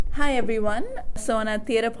Hi everyone. So on our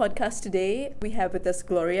theatre podcast today, we have with us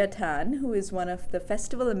Gloria Tan, who is one of the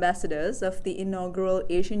festival ambassadors of the inaugural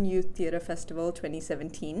Asian Youth Theatre Festival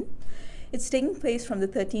 2017. It's taking place from the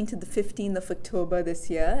 13th to the 15th of October this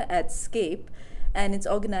year at Scape, and it's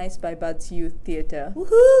organized by Buds Youth Theatre.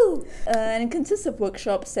 Woohoo! And it consists of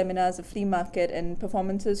workshops, seminars, a flea market, and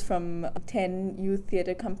performances from 10 youth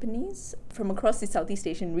theatre companies from across the Southeast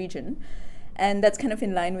Asian region. And that's kind of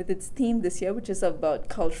in line with its theme this year, which is about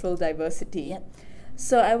cultural diversity. Yep.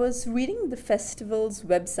 So I was reading the festival's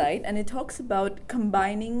website, and it talks about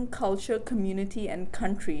combining culture, community, and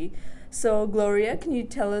country. So Gloria, can you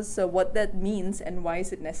tell us what that means and why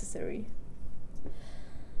is it necessary?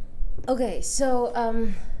 Okay, so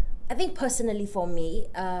I think personally for me,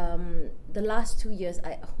 the last 2 years,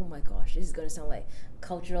 oh my gosh, this is going to sound like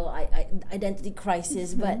cultural identity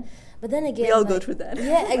crisis, but then again, we all go through that.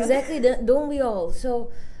 Yeah, exactly. Don't we all?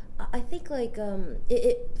 So I think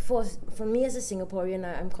for me as a Singaporean,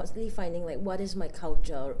 I'm constantly finding what is my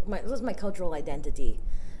culture, what's my cultural identity,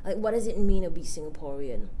 what does it mean to be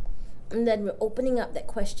Singaporean, and then we're opening up that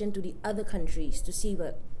question to the other countries to see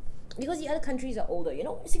because the other countries are older,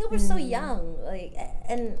 Singapore's so young,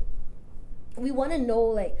 and we want to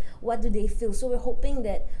know what do they feel. So we're hoping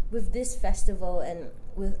that with this festival and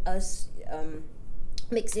with us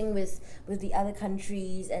mixing with the other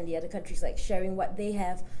countries and the other countries sharing what they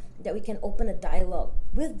have, that we can open a dialogue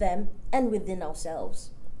with them and within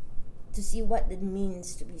ourselves to see what it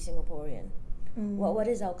means to be Singaporean. What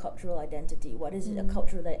is our cultural identity? What is a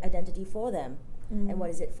cultural identity for them, and what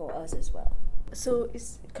is it for us as well? So,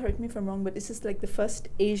 correct me if I'm wrong, but is this the first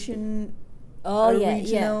Asian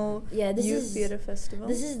regional youth theatre festival?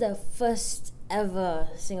 This is the first ever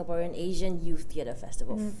Singaporean Asian Youth Theatre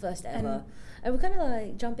Festival. First ever. And we're kind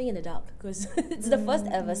of jumping in the dark because it's the first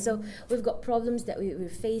ever. So we've got problems that we're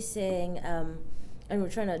facing, and we're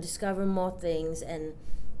trying to discover more things, and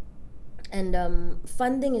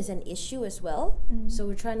funding is an issue as well. So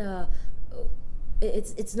we're trying to.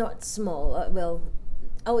 It's not small.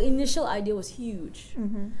 Our initial idea was huge.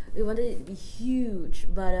 We wanted it to be huge,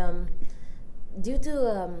 but due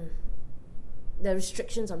to the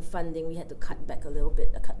restrictions on funding, we had to cut back a little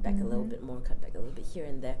bit more, cut back a little bit here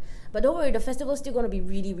and there. But don't worry, the festival's still going to be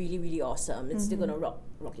really, really, really awesome. It's still going to rock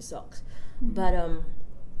your socks. But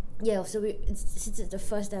so since it's the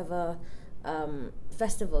first ever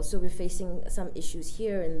festival, so we're facing some issues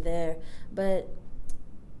here and there, but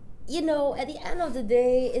at the end of the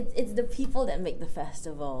day, it's the people that make the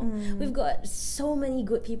festival. We've got so many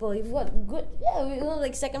good people. We've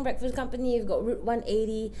got Second Breakfast Company. We've got Route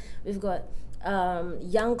 180. We've got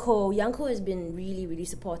Yanko. Yanko has been really, really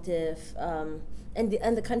supportive. And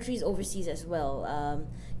the countries overseas as well.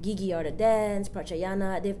 Gigi Art of Dance,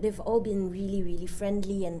 Prachayana. They've all been really, really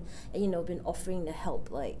friendly and been offering the help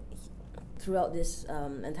throughout this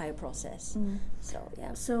entire process. So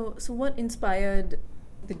yeah. So what inspired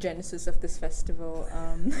the genesis of this festival?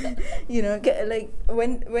 When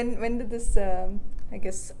did this the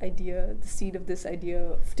seed of this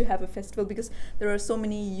idea to have a festival, because there are so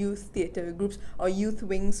many youth theatre groups or youth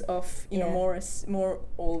wings of more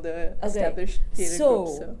older established theatre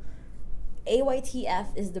groups. So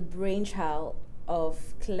AYTF is the brainchild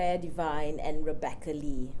of Claire Divine and Rebecca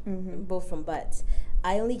Lee, both from Buds.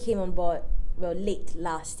 I only came on board late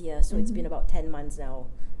last year, so it's been about 10 months now,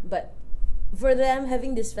 but for them,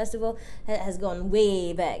 having this festival has gone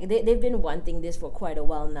way back. They've been wanting this for quite a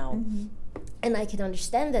while now. And I can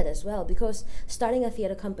understand that as well, because starting a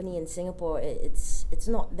theatre company in Singapore, it's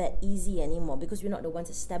not that easy anymore, because we're not the ones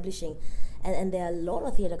establishing. And there are a lot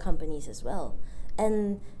of theatre companies as well.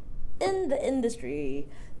 And in the industry,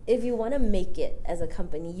 if you want to make it as a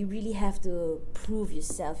company, you really have to prove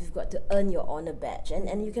yourself. You've got to earn your honor badge,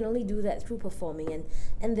 and you can only do that through performing.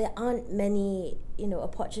 And there aren't many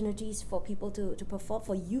opportunities for people to perform,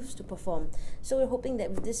 for youths to perform. So we're hoping that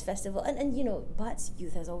with this festival, and Buds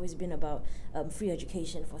Youth has always been about free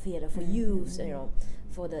education for theatre for youths,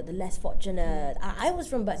 for the less fortunate. I was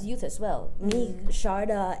from Buds Youth as well. Me,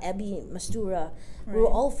 Sharda, Abby, Mastura, we were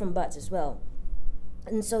all from Buds as well.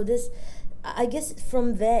 And so I guess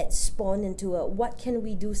from there it spawned into what can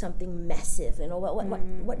we do something massive?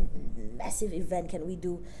 What massive event can we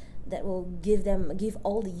do that will give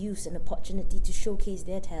all the youths an opportunity to showcase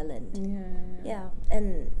their talent?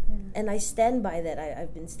 And I stand by that.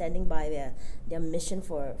 I've been standing by their mission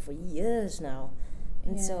for years now,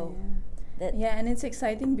 and and it's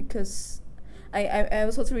exciting because I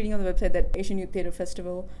was also reading on the website that Asian Youth Theatre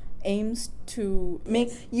Festival aims to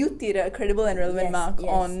make youth theatre a credible and relevant mark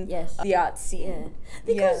on the art scene. Yeah.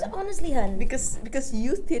 Because honestly, hun, because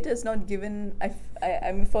youth theatre is not given.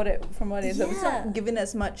 I'm thought it from what it is. It's not given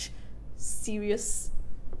as much serious.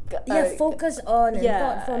 Focus on and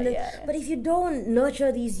thought from them. But if you don't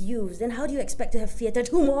nurture these youths, then how do you expect to have theatre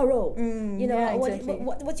tomorrow? You know, exactly.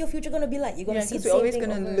 what's your future going to be like? You're going to see the we're same always thing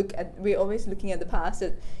going to look at. We're always looking at the past.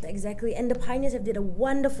 Exactly, and the pioneers have did a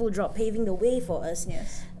wonderful job paving the way for us.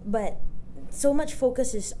 Yes. But so much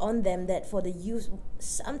focus is on them that for the youth,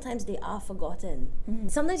 sometimes they are forgotten.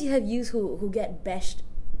 Sometimes you have youth who get bashed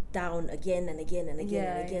down again and again and again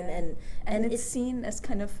and again, and it's seen as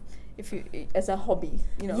kind of as a hobby,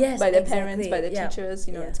 Yes, by their exactly. parents, by their teachers,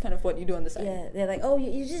 it's kind of what you do on the side. Yeah, they're like, oh,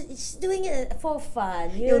 you're just doing it for fun.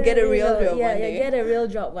 You'll get a real job one day. Yeah, get a real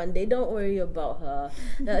job one day. Don't worry about her.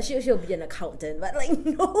 She'll be an accountant. But like,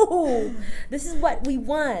 no, this is what we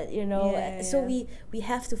want, So we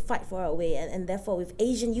have to fight for our way, and therefore with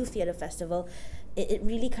Asian Youth Theatre Festival, it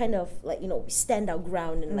really kind of like, we stand our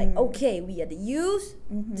ground and like, okay, we are the youth.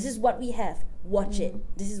 This is what we have. Watch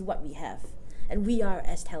it. This is what we have. And we are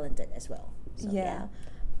as talented as well. So,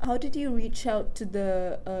 How did you reach out to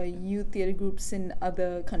the youth theatre groups in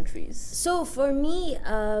other countries? So for me,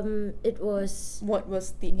 it was... What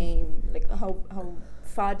was the aim? Like how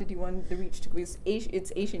far did you want the reach to go? Because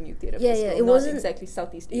it's Asian Youth Theatre Festival, it wasn't exactly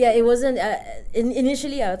Southeast Asia. Yeah, it wasn't...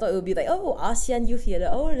 initially, I thought it would be like, ASEAN Youth Theatre.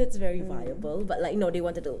 Oh, that's very viable. But like, no, they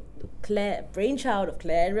wanted to... brainchild of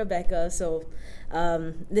Claire and Rebecca. So...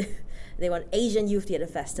 they want Asian Youth Theatre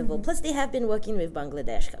Festival. Plus, they have been working with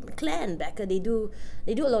Bangladesh. Claire and Becca, they do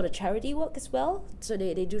a lot of charity work as well. So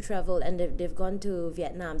they do travel, and they've gone to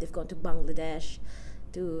Vietnam, they've gone to Bangladesh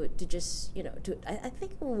to just, I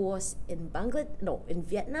think it was in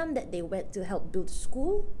Vietnam that they went to help build a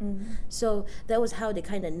school. So that was how they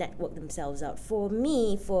kind of networked themselves out. For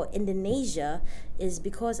me, for Indonesia, is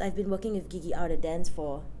because I've been working with Gigi Art of Dance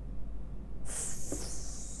for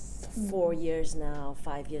 4 years now,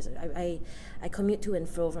 5 years. I commute to and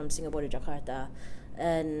fro from Singapore to Jakarta,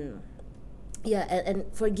 and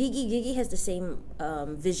for Gigi has the same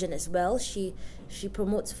vision as well. She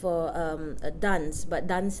promotes for dance, but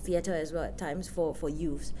dance theatre as well at times for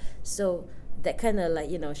youths. So that kind of like,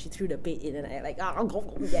 she threw the bait in, and I like, come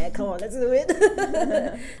on, let's do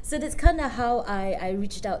it. So that's kind of how I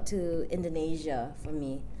reached out to Indonesia for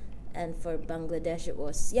me. And for Bangladesh, it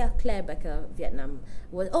was Claire Becker. Vietnam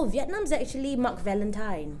was Vietnam's actually Mark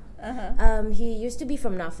Valentine. He used to be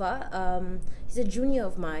from NAFA. He's a junior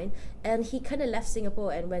of mine, and he kind of left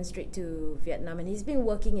Singapore and went straight to Vietnam. And he's been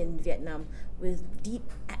working in Vietnam with Deep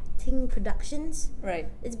Acting Productions. Right.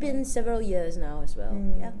 It's been several years now as well.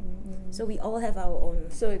 So we all have our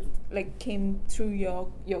own. So it like came through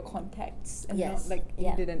your contacts, and not like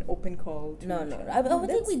you did an open call. No. I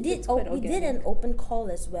think we did. We did an open call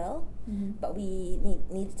as well, but we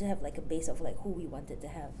needed to have like a base of like who we wanted to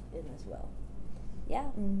have in as well.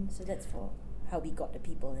 So that's for how we got the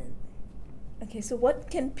people in. Okay, so what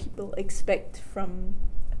can people expect from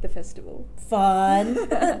the festival? Fun,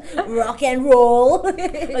 rock and roll.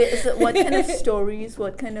 So what kind of stories?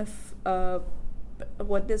 What kind of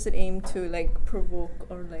what does it aim to like provoke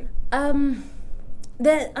or like?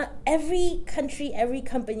 Every country, every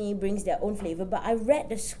company brings their own flavor. But I read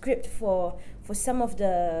the script for some of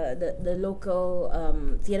the local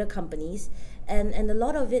theatre companies, and a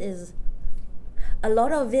lot of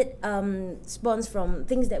it spawns from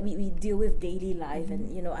things that we deal with daily life.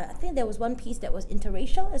 And I think there was one piece that was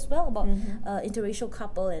interracial as well, about interracial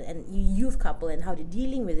couple and youth couple and how they're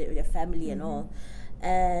dealing with it with their family and all.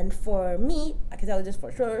 And for me, I can tell you this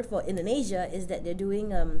for sure, for Indonesia, is that they're doing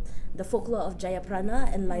the folklore of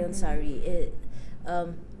Jayaprana and Lion Sari.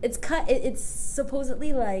 It's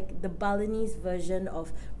supposedly like the Balinese version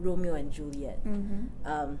of Romeo and Juliet.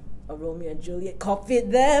 Or Romeo and Juliet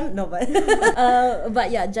copied them. No, but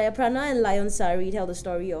Jayaprana and Lion Sari tell the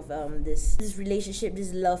story of this relationship,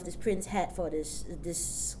 this love this prince had for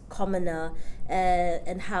this commoner,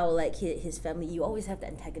 and how like his family. You always have the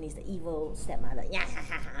antagonist, the evil stepmother,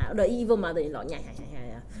 the evil mother-in-law,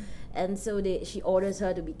 and so she orders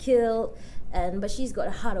her to be killed, but she's got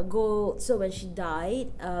a heart of gold. So when she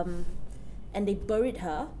died, and they buried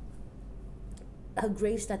her, her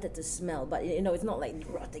grave started to smell, but it's not like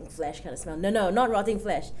rotting flesh kind of smell. No, not rotting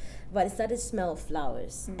flesh, but it started to smell of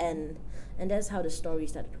flowers, and that's how the story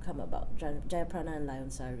started to come about. Jayaprana and Lion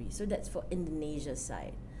Sari. So that's for Indonesia's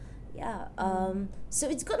side. So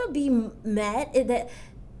it's gonna be mad that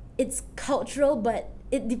it's cultural, but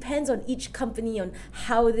it depends on each company on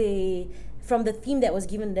how they from the theme that was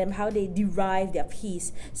given them, how they derive their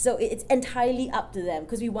piece. So it's entirely up to them,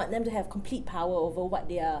 because we want them to have complete power over what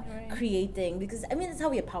they are creating. Because I mean, that's how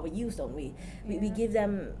we empower youth, don't we? We give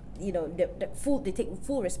them, you know, they take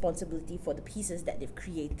full responsibility for the pieces that they've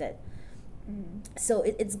created. So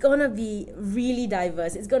it's gonna be really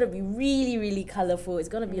diverse. It's gonna be really, really colorful. It's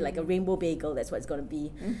gonna be like a rainbow bagel. That's what it's gonna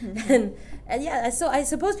be. And yeah, so I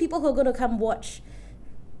suppose people who are gonna come watch,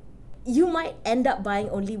 you might end up buying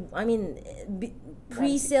only, I mean,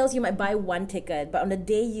 pre-sales, you might buy one ticket, but on the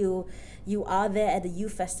day you are there at the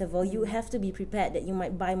youth festival, you have to be prepared that you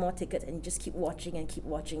might buy more tickets, and you just keep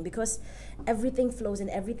watching, because everything flows and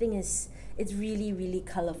everything it's really, really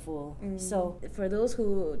colorful. So for those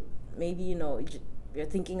who maybe, you know, you're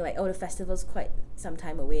thinking like, oh, the festival's quite some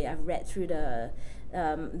time away, I've read through the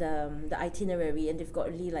itinerary, and they've got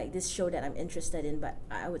really like this show that I'm interested in, but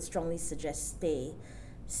I would strongly suggest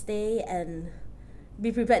stay and be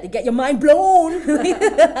prepared to get your mind blown.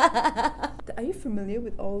 Are you familiar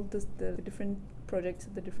with all the different projects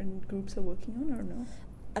that the different groups are working on, or no?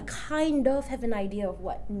 I kind of have an idea of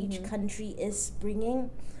what each country is bringing.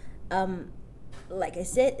 Like I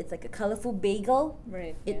said, it's like a colorful bagel.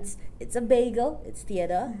 Right. It's a bagel. It's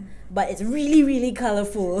theater, but it's really, really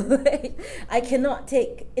colorful. I cannot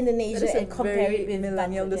take Indonesia and compare it with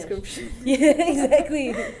millennial Bangladesh. description. Yeah,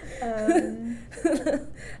 exactly.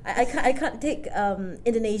 I can't take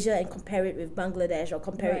Indonesia and compare it with Bangladesh, or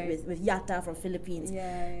compare it with Yatta from Philippines.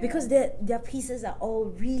 Because their pieces are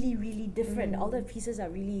all really, really different. All their pieces are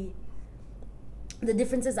really, the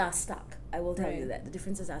differences are stark. I will tell you that the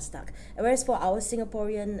differences are stark. Whereas for our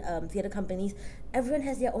Singaporean theatre companies, everyone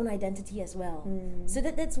has their own identity as well. So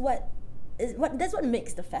that's what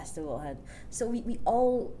makes the festival. Huh? So we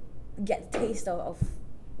all get a taste of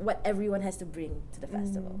what everyone has to bring to the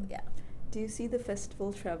festival. Yeah. Do you see the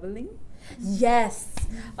festival traveling? Yes.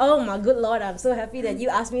 Oh my good Lord, I'm so happy that you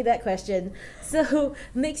asked me that question. So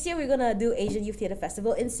next year we're gonna do Asian Youth Theatre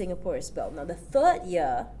Festival in Singapore as well. Now the third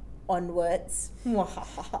year onwards, we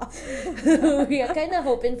are kind of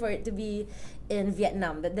hoping for it to be in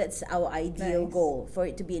Vietnam. That's our ideal goal, for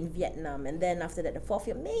it to be in Vietnam. And then after that, the fourth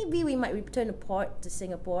year, maybe we might return to port to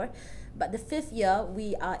Singapore. But the fifth year,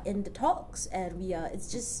 we are in the talks, and it's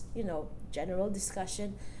just, you know, general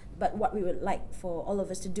discussion. But what we would like for all of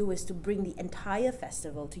us to do is to bring the entire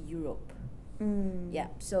festival to Europe. Yeah,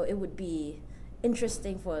 so it would be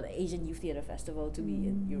interesting for the Asian Youth Theatre Festival to be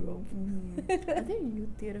in Europe. Are there youth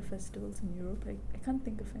theatre festivals in Europe? I can't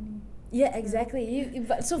think of any. Yeah, exactly.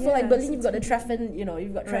 So for like Berlin, you've got the Treffen, you know,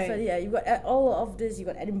 you've got Treffen, you've got all of this, you've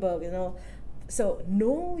got Edinburgh, you know. So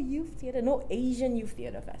no youth theatre, no Asian Youth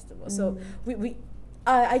Theatre Festival. So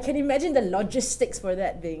I can imagine the logistics for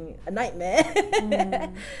that being a nightmare.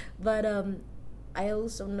 But I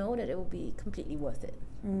also know that it will be completely worth it.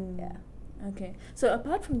 Yeah. Okay. So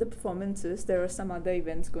apart from the performances, there are some other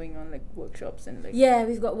events going on, like workshops and like... Yeah,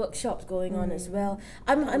 we've got workshops going on as well.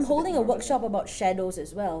 I'm holding a workshop about shadows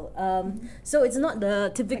as well. So it's not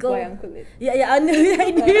the typical... Like wayang kulit. Yeah, I knew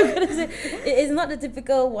you were going to say. It's not the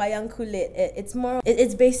typical wayang kulit. It's more...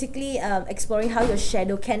 It's basically exploring how your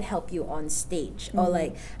shadow can help you on stage. Or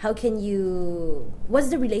like, how can you... What's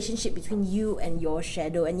the relationship between you and your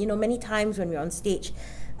shadow? And you know, many times when we're on stage...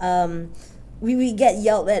 we get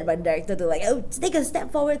yelled at by the director to like, oh, take a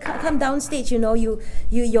step forward, come down stage, you know,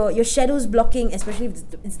 your shadow's blocking, especially if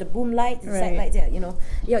it's the boom light, the side lights, you know,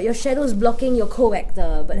 your shadow's blocking your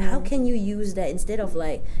co-actor, but how can you use that instead of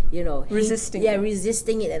like, you know, resisting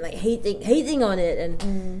it and like hating on it,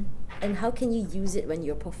 and how can you use it when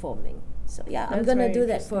you're performing? So yeah, I'm gonna do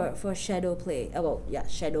that for shadow play.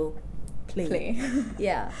 Shadow play.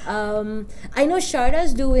 Yeah. I know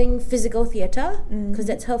Sharda's doing physical theatre because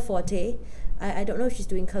that's her forte. I don't know if she's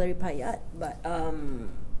doing Kalaripayat yet, but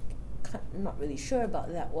not really sure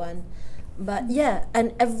about that one. But yeah,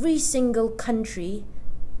 and every single country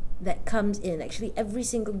that comes in, actually every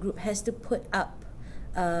single group has to put up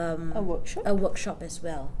a workshop as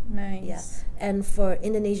well. Nice. Yeah. And for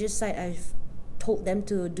Indonesia's side, I've told them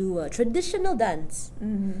to do a traditional dance.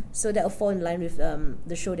 So that will fall in line with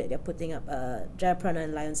the show that they're putting up, Jayaprana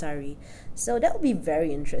and Lion Sari. So that will be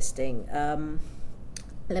very interesting.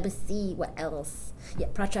 Let me see what else. Yeah,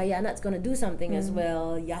 Prachayana's gonna do something as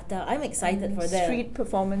well. Yatta, I'm excited for that. Street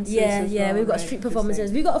performances. Yeah, we've got street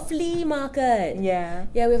performances. We've got a flea market. Yeah,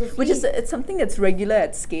 we have a flea. Which is it's something that's regular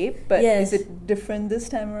at Scape, but is it different this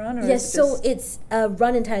time around? Or yes, so it's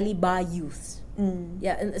run entirely by youths.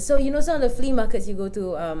 Yeah, and so you know some of the flea markets you go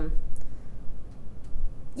to,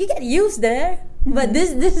 you get youths there, but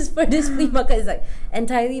this is for this flea market is like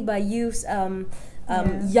entirely by youths.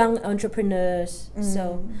 young entrepreneurs.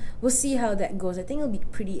 So we'll see how that goes. I think it'll be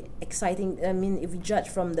pretty exciting. I mean, if we judge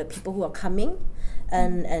from the people who are coming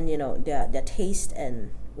and you know, their taste,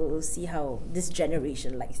 and we'll see how this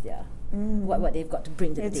generation likes their what they've got to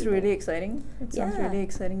bring to the table. It's really exciting. It sounds really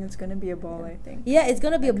exciting. It's going to be a ball, I think. Yeah, it's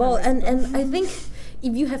going to be a ball. And I think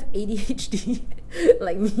if you have ADHD,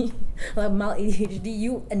 like me, like mild ADHD,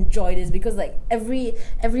 you enjoy this, because like every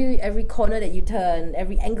corner that you turn,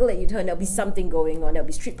 every angle that you turn, there'll be something going on. There'll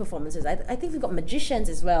be street performances. I think we've got magicians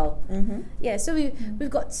as well. Yeah, so we've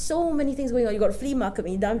got so many things going on. You got a flea market.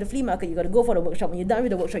 When you're done with the flea market, you got to go for the workshop. When you're done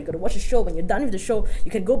with the workshop, you got to watch the show. When you're done with the show,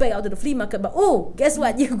 you can go back out to the flea market. But guess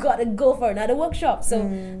what? You got to go for another workshop. So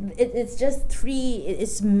it's just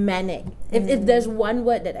it's manic. If there's one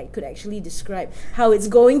word that I could actually describe how it's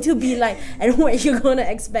going to be like and what you're gonna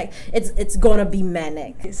expect, it's gonna be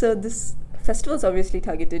manic. So this festival is obviously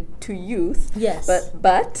targeted to youth. Yes.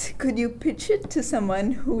 But could you pitch it to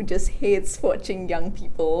someone who just hates watching young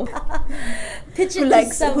people? Who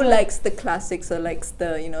likes the classics, or likes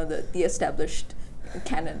the established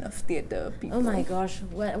canon of theatre people? Oh my gosh,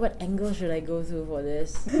 what angle should I go through for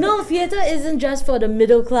this? No, theatre isn't just for the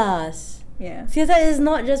middle class. Yeah. Theatre is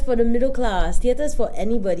not just for the middle class. Theatre is for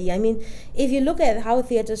anybody. I mean, if you look at how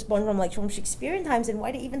theatre spawned from Shakespearean times, and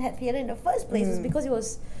why they even had theatre in the first place, is because it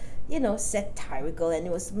was, satirical, and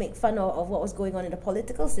it was to make fun of what was going on in the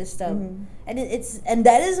political system. And and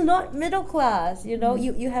that is not middle class. You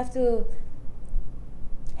have to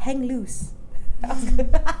hang loose.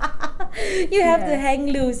 You have to hang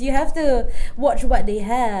loose. You have to watch what they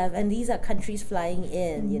have, and these are countries flying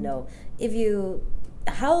in.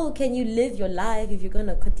 How can you live your life if you're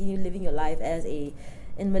gonna continue living your life as in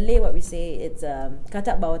Malay, what we say, it's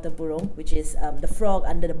katak bawah tempurung, which is the frog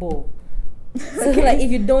under the bowl. So like,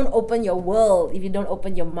 if you don't open your world, if you don't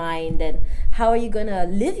open your mind, then how are you gonna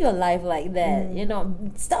live your life like that?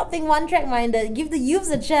 Stop being one-track minded. Give the youths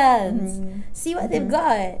a chance. See what they've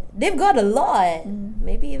got. They've got a lot.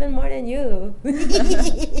 Maybe even more than you.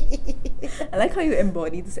 I like how you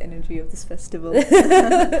embody this energy of this festival.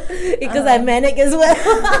 Because I'm manic as well.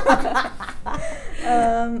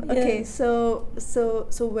 Okay, so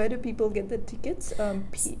where do people get the tickets?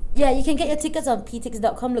 You can get your tickets on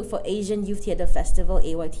ptix.com. Look for Asian Youth Theatre Festival,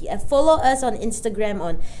 AYTF. Follow us on Instagram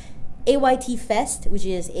on AYT Fest, which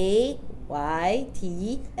is AYTFEST.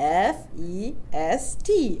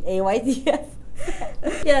 AYTF.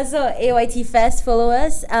 So AYT Fest, follow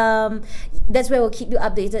us. That's where we'll keep you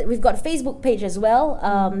updated. We've got a Facebook page as well.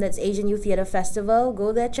 That's Asian Youth Theatre Festival.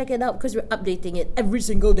 Go there, check it out, because we're updating it every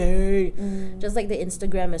single day. Just like the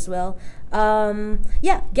Instagram as well.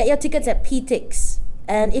 Get your tickets at PTix.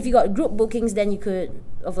 And if you got group bookings, then you could,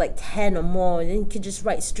 of like 10 or more, then you could just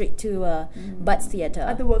write straight to Butts Theatre.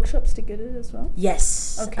 Are the workshops ticketed as well?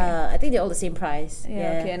 Yes. Okay. I think they're all the same price.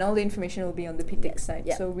 Okay, and all the information will be on the PTix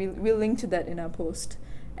site. So we'll link to that in our post.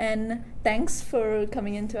 And thanks for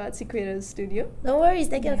coming into Artsy Creators Studio. No worries.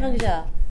 Thank you, Kang Jia.